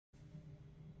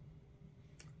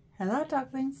Hello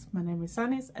ducklings, my name is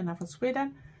Sanniz and I'm from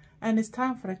Sweden, and it's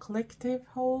time for a collective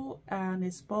haul, and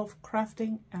it's both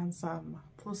crafting and some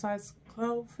plus-size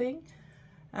clothing,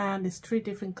 and it's 3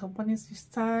 different companies this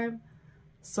time.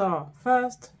 So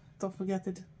first, don't forget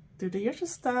to do the usual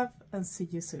stuff and see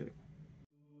you soon.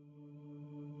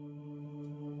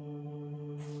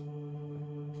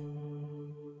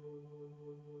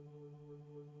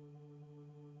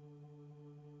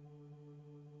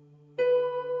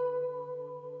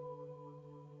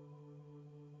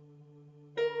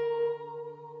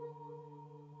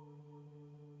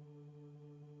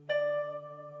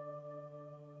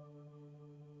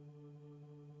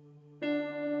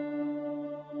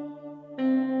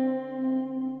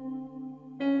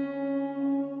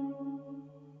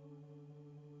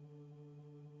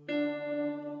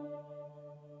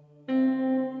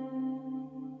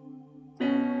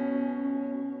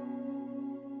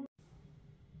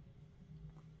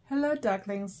 Hello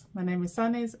ducklings, my name is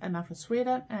Sanniz and I'm from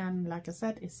Sweden, and like I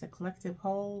said, it's a collective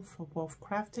haul for both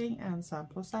crafting and some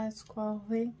plus-size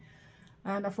clothing.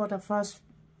 And I thought I'd first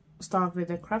start with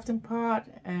the crafting part,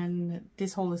 and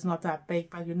this haul is not that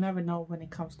big, but you never know when it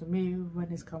comes to me,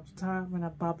 when it comes to time, when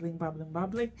I'm bubbling.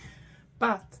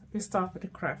 But we start with the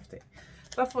crafting.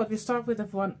 So I thought we start with the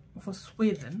one for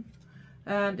Sweden,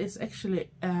 and it's actually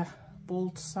a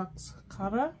Bultsax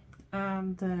cover,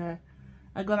 and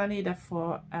I'm gonna need that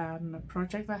for a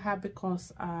project I have,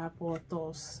 because I bought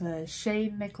those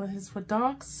Shein necklaces for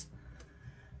dogs,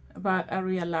 but I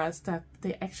realized that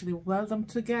they actually weld them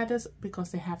together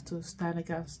because they have to stand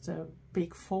against a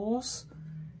big force,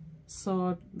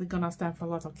 so they're gonna stand for a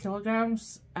lot of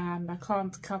kilograms, and I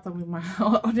can't cut them with my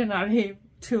ordinary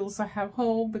tools I have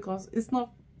home because it's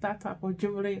not that type of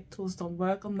jewelry. Tools don't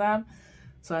work on them,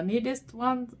 so I need this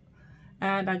one.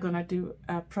 And I'm gonna do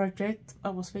a project. I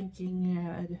was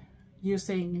thinking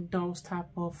using those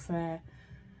type of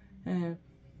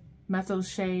metal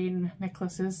Shein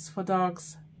necklaces for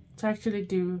dogs to actually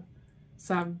do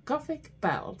some Gothic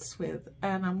belts with,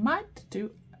 and I might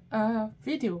do a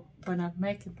video when I'm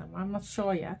making them. I'm not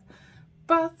sure yet,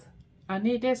 but I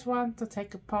need this one to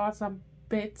take apart some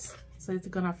bits so it's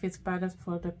gonna fit better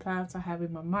for the plans I have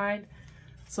in my mind.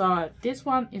 So this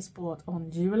one is bought on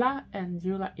Jula, and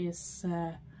Jula is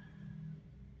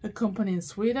a company in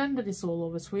Sweden that is all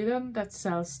over Sweden that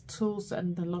sells tools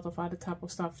and a lot of other type of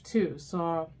stuff too.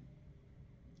 So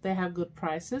they have good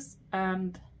prices,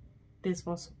 and this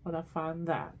was what I found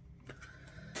there.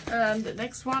 And the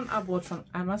next one I bought from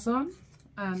Amazon,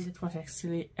 and it was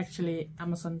actually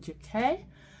Amazon UK,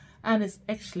 and it's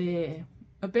actually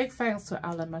a big thanks to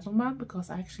Alan Metalman, because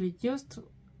I actually used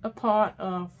a part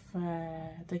of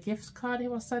the gift card he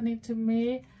was sending to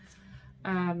me,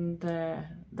 and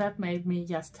that made me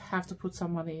just have to put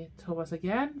some money towards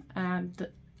again, and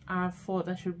I thought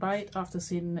I should buy it after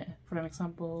seeing, for an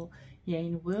example,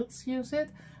 Jane Wilkes use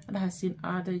it, and I have seen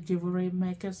other jewelry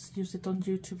makers use it on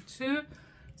YouTube too.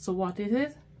 So what it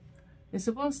is, it's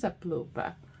a one-step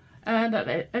looper, and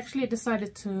I actually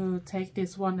decided to take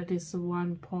this one that is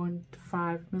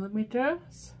 1.5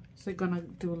 millimeters. So you're gonna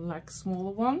do like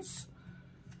smaller ones,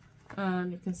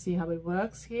 and you can see how it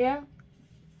works here.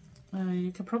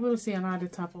 You can probably see another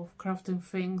type of crafting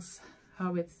things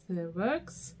how it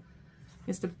works.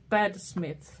 It's the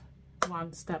Beadsmith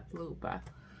one-step looper,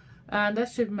 and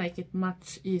that should make it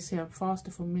much easier and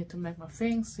faster for me to make my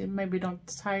things. It maybe don't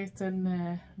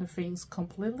tighten the things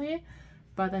completely,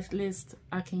 but at least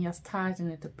I can just tighten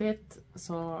it a bit,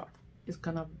 so it's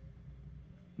gonna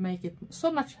make it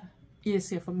so much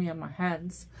easier for me on my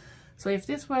hands. So if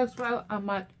this works well, I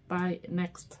might buy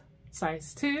next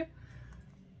size 2,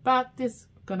 but this is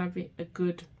gonna be a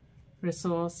good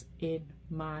resource in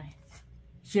my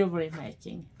jewelry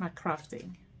making, my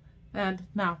crafting. And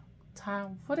now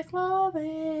time for the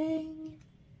clothing.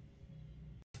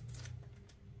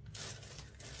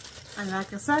 And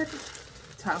like I said,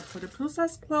 time for the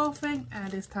plus-size clothing,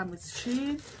 and this time it's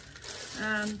Shein,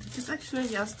 and it's actually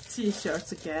just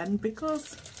t-shirts again,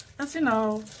 because as you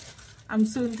know, I'm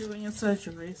soon doing a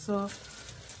surgery, so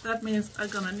that means I'm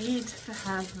gonna need to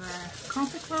have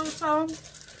comfy clothes on.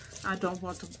 I don't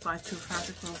want to buy too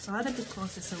fancy clothes either,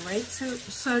 because it's a weight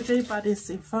surgery, but it's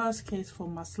in first case for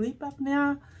my sleep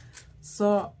apnea,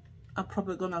 so I'm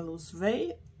probably gonna lose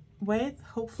weight.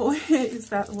 Hopefully is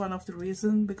that one of the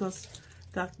reasons, because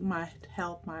that might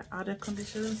help my other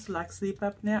conditions like sleep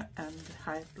apnea and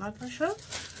high blood pressure.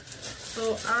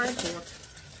 So I bought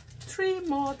 3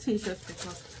 more t-shirts,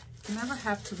 because you never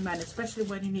have too many, especially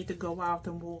when you need to go out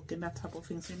and walk and that type of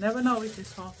things. You never know if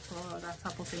it's hot or that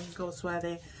type of thing, go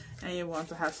sweaty, and you want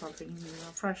to have something new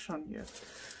and fresh on you.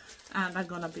 and I'm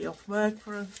gonna be off work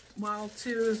for a while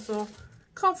too, so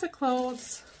comfy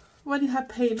clothes when you have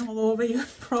pain all over you,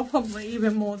 probably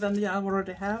even more than I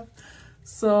already have,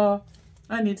 so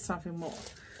I need something more.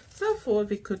 So I thought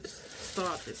we could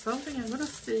start with something. I'm gonna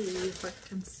see if I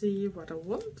can see what I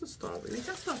want to start with. We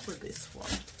can start with this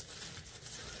one,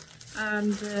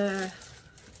 and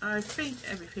I think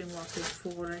everything was in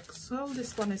 4XL.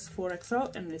 This one is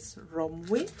 4XL and it's rom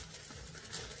width,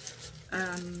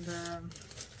 and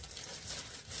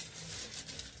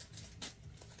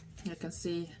you can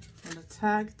see on the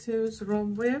tag too, it's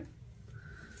rom width,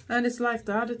 and it's like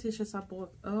the other t-shirts I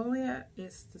bought earlier.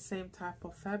 It's the same type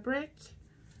of fabric,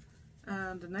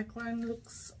 and the neckline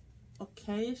looks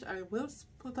okay. I will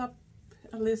put up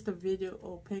at least a video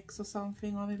or pics or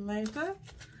something on it later,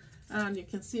 and you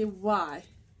can see why.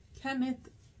 Can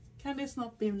this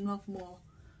not be enough more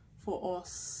for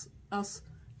us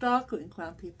darkly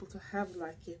inclined people to have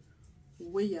like a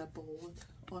weir board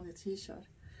on a t-shirt?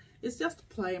 It's just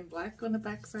plain black on the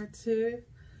back side too,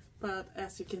 but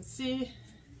as you can see,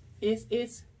 it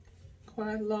is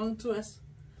quite long to us,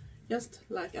 just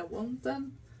like I want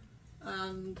them,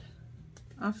 and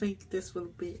I think this will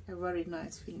be a very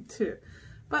nice thing too.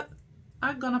 But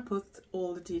I'm gonna put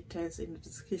all the details in the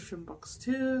description box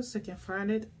too, so you can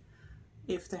find it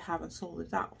if they haven't sold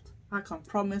it out. I can't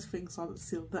promise things are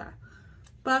still there,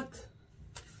 but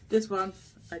this one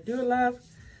I do love.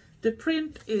 The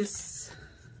print is,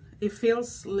 it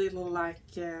feels a little like,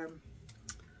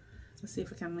 let's see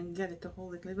if I can get it to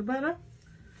hold it a little better.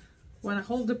 When I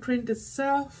hold the print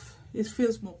itself, it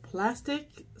feels more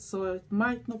plastic, so it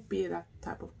might not be that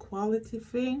type of quality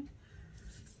thing,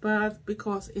 but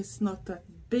because it's not that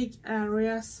big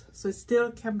areas, so it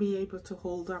still can be able to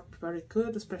hold up very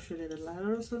good, especially the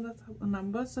letters and the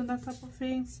numbers and that type of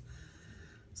things.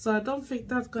 So I don't think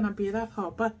that's gonna be that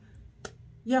hard, but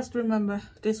just remember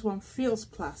this one feels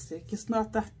plastic. It's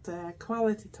not that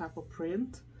quality type of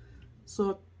print,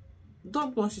 so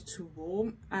don't wash it too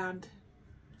warm and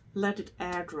let it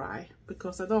air dry,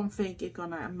 because I don't think it's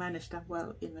gonna manage that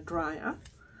well in a dryer.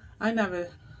 I never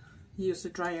use a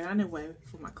dryer anyway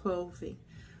for my clothing,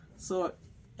 so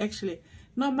actually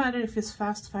no matter if it's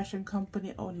fast fashion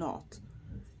company or not,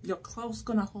 your clothes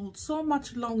gonna hold so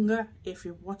much longer if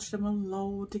you wash them on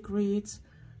low degrees,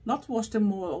 not wash them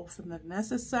more often than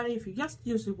necessary. If you just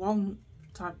use it one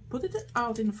time, put it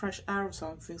out in fresh air or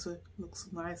something so it looks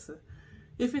nicer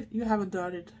if you haven't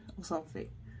dirtied or something,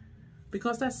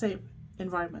 because that's same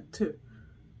environment too.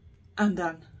 And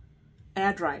then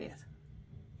air dry it.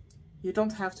 You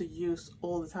don't have to use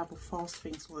all the type of fast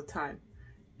things all the time,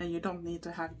 and you don't need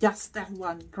to have just that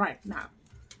one right now,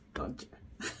 don't you?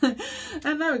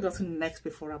 And now we go to the next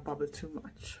before I bubble too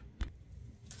much.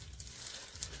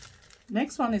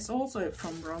 Next one is also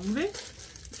from Grunge,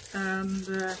 and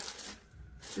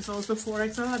it's also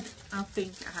 4XL. I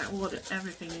think I ordered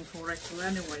everything in 4XL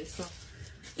anyway, so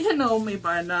you know me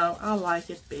by now, I like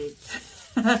it big.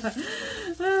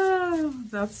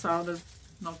 That sounded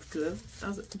not good,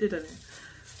 didn't it?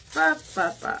 But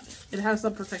it has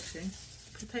some protection,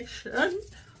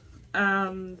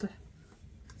 and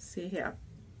see here,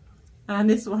 and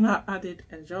this one I did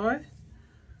enjoy,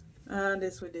 and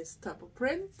it's with this type of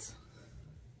print,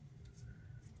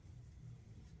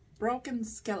 broken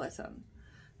skeleton,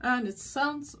 and it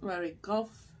sounds very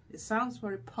goth, it sounds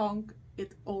very punk,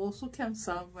 it also can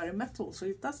sound very metal, so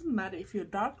it doesn't matter if you're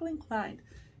darkly inclined,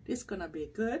 this is gonna be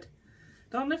good.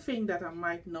 The only thing that I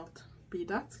might not be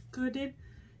that good in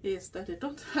is that I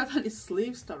don't have any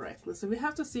sleeves directly, so we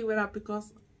have to see with that,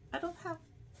 because I don't have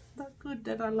that good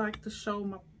that I like to show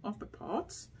my upper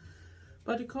parts.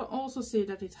 But you can also see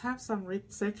that it has some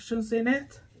ripped sections in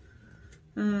it.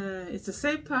 It's the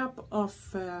same type of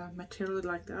material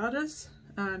like the others,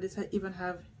 and it even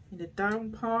have in the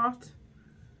down part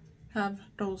have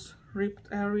those ripped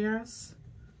areas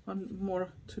on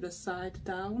more to the side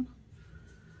down,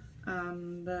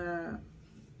 and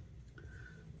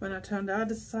when I turn the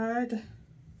other side,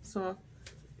 so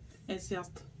it's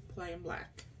just plain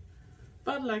black.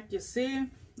 But like you see,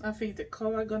 I think the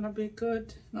color gonna be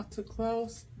good, not too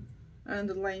close, and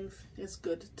the length is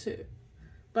good too.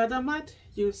 But I might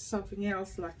use something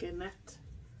else like a net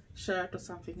shirt or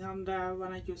something under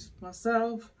when I use it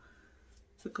myself,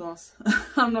 because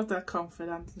I'm not that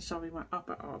confident in showing my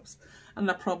upper arms, and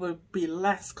I'll probably be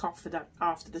less confident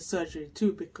after the surgery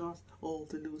too, because all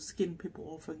the loose skin people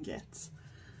often get,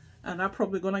 and I'm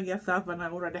probably gonna get that when I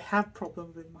already have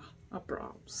problems with my upper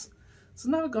arms. So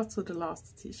now I got to the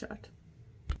last t-shirt.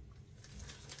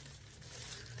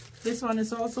 This one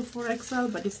is also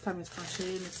 4XL, but this time it's from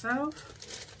Shein itself.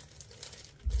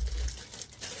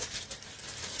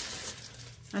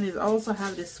 And it also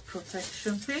have this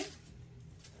protection thing.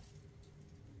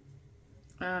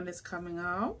 And it's coming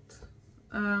out.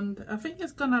 And I think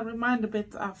it's gonna remind a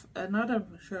bit of another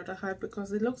shirt I had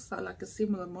because it looks like a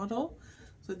similar model.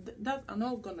 So that are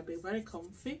not gonna be very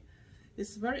comfy.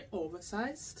 It's very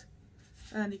oversized.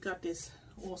 And it got this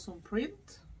awesome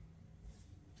print.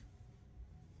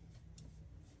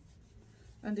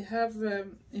 And they have,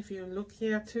 if you look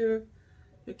here too,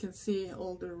 you can see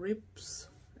all the ribs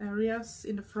areas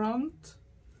in the front.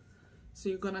 So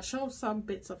you're gonna show some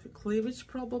bits of your cleavage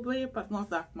probably, but not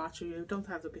that much. You don't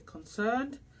have to be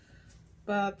concerned.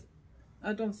 But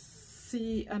I don't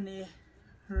see any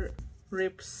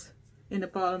ribs in the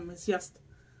bottom. It's just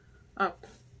up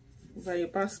where your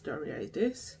bust area it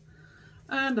is.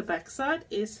 And the back side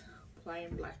is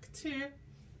plain black too.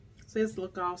 So it's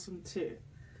look awesome too.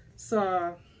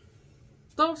 So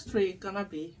those three gonna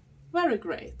be very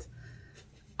great.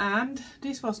 And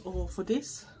this was all for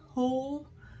this haul,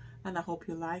 and I hope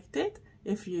you liked it.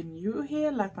 If you're new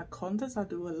here, like my contents, I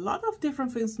do a lot of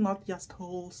different things, not just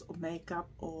hauls or makeup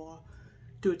or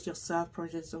do-it-yourself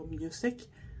projects or music.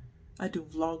 I do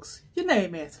vlogs, you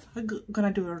name it. I'm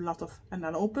gonna do a lot of, and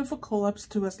I'm open for collabs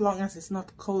too, as long as it's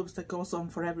not collabs that goes on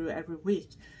for every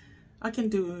week. I can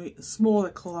do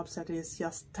smaller collabs that is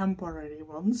just temporary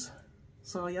ones.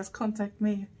 So just contact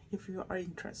me if you are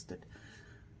interested.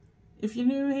 If you're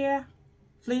new here,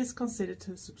 please consider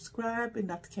to subscribe. In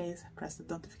that case, press the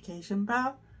notification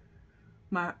bell.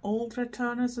 My old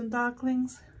returners and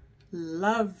darklings,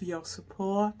 love your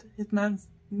support. It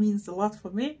means a lot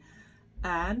for me.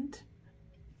 And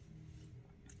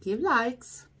give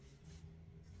likes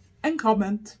and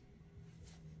comment.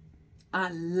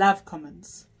 I love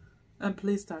comments. And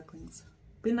please, darklings,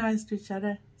 be nice to each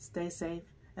other, stay safe,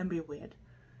 and be weird.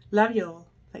 Love you all.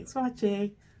 Thanks for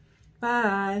watching.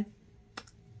 Bye.